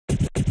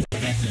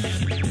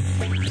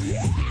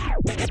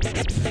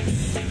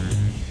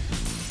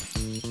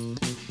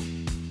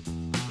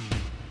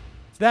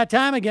It's that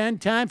time again.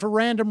 Time for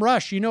Random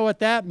Rush. You know what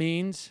that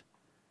means.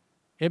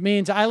 It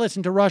means I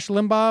listen to Rush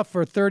Limbaugh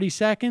for 30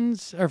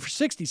 seconds, or for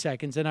 60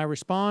 seconds, and I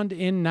respond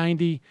in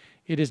 90.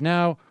 It is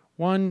now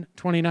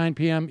 1:29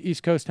 p.m.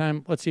 East Coast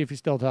time. Let's see if he's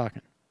still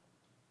talking.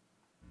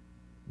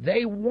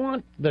 They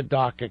want the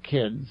DACA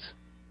kids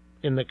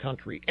in the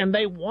country, and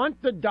they want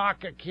the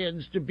DACA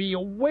kids to be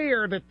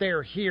aware that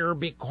they're here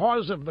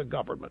because of the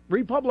government,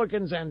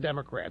 Republicans and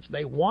Democrats.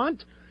 They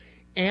want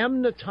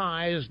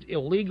amnestized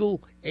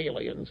illegal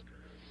aliens,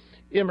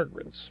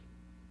 immigrants,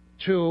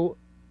 to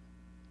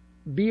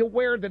be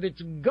aware that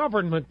it's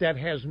government that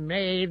has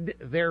made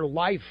their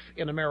life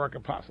in America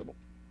possible.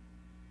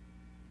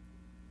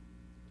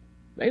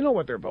 They know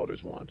what their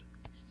voters want.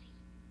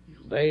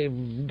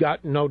 They've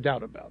got no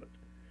doubt about it.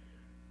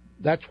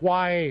 That's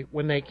why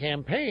when they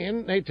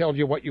campaign, they tell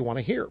you what you want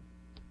to hear.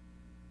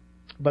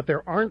 But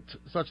there aren't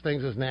such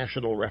things as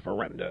national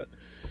referenda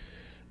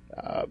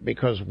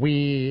because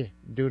we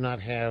do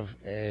not have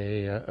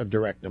a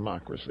direct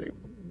democracy.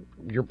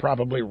 You're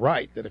probably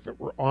right that if it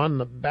were on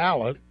the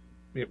ballot,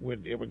 it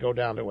would go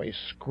down to a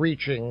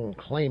screeching,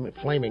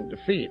 flaming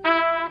defeat.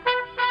 But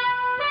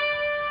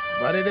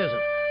it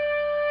isn't.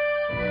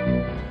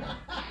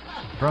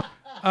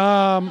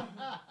 All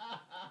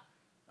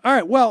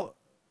right, well,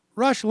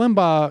 Rush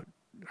Limbaugh,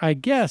 I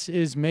guess,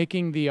 is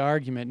making the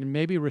argument and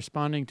maybe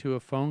responding to a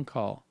phone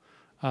call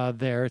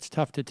there. It's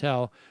tough to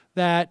tell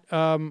that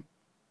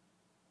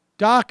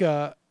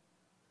DACA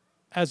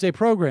as a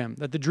program,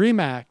 that the DREAM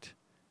Act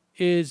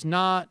is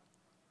not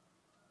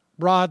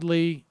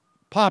broadly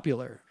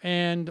popular.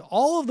 And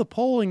all of the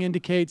polling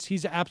indicates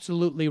he's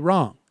absolutely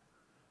wrong.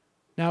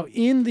 Now,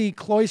 in the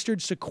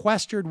cloistered,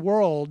 sequestered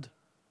world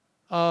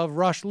of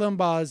Rush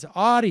Limbaugh's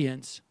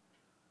audience,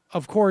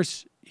 of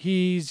course,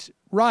 he's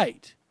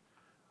right,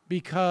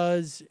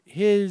 because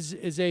his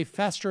is a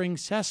festering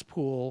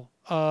cesspool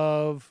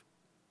of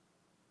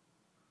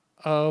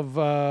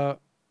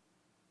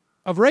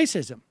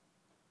racism.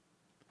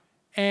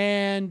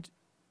 And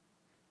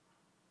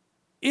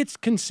it's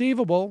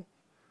conceivable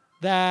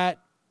that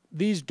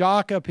these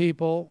DACA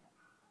people,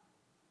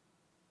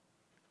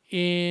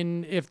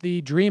 if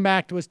the DREAM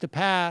Act was to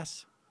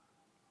pass,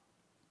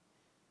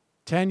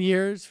 10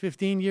 years,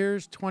 15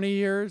 years, 20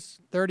 years,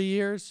 30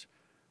 years,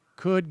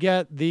 could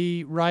get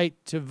the right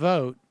to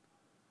vote.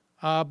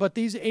 But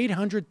these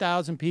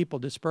 800,000 people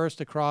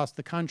dispersed across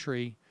the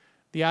country,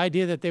 the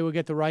idea that they would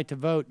get the right to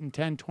vote in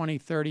 10, 20,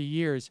 30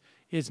 years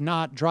is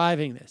not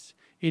driving this.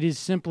 It is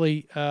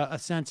simply a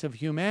sense of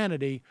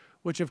humanity,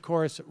 which, of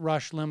course,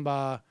 Rush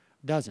Limbaugh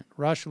doesn't.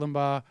 Rush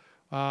Limbaugh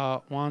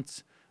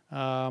wants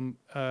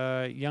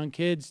young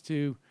kids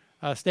to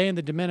stay in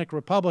the Dominican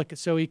Republic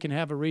so he can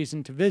have a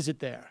reason to visit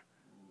there.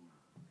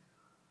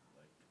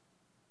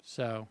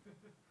 So,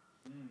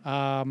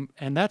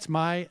 and that's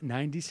my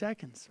 90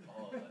 seconds.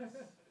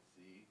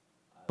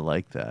 I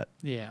like that.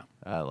 Yeah.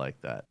 I like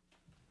that.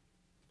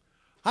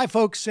 Hi,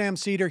 folks. Sam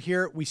Seder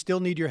here. We still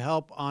need your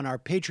help on our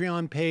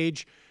Patreon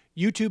page.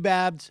 YouTube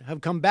ads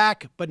have come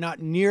back, but not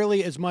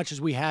nearly as much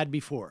as we had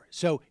before.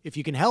 So if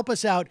you can help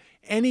us out,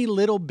 any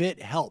little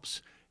bit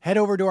helps. Head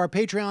over to our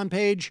Patreon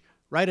page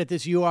right at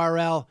this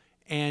URL,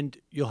 and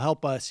you'll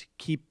help us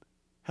keep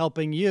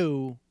helping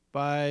you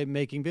by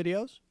making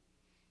videos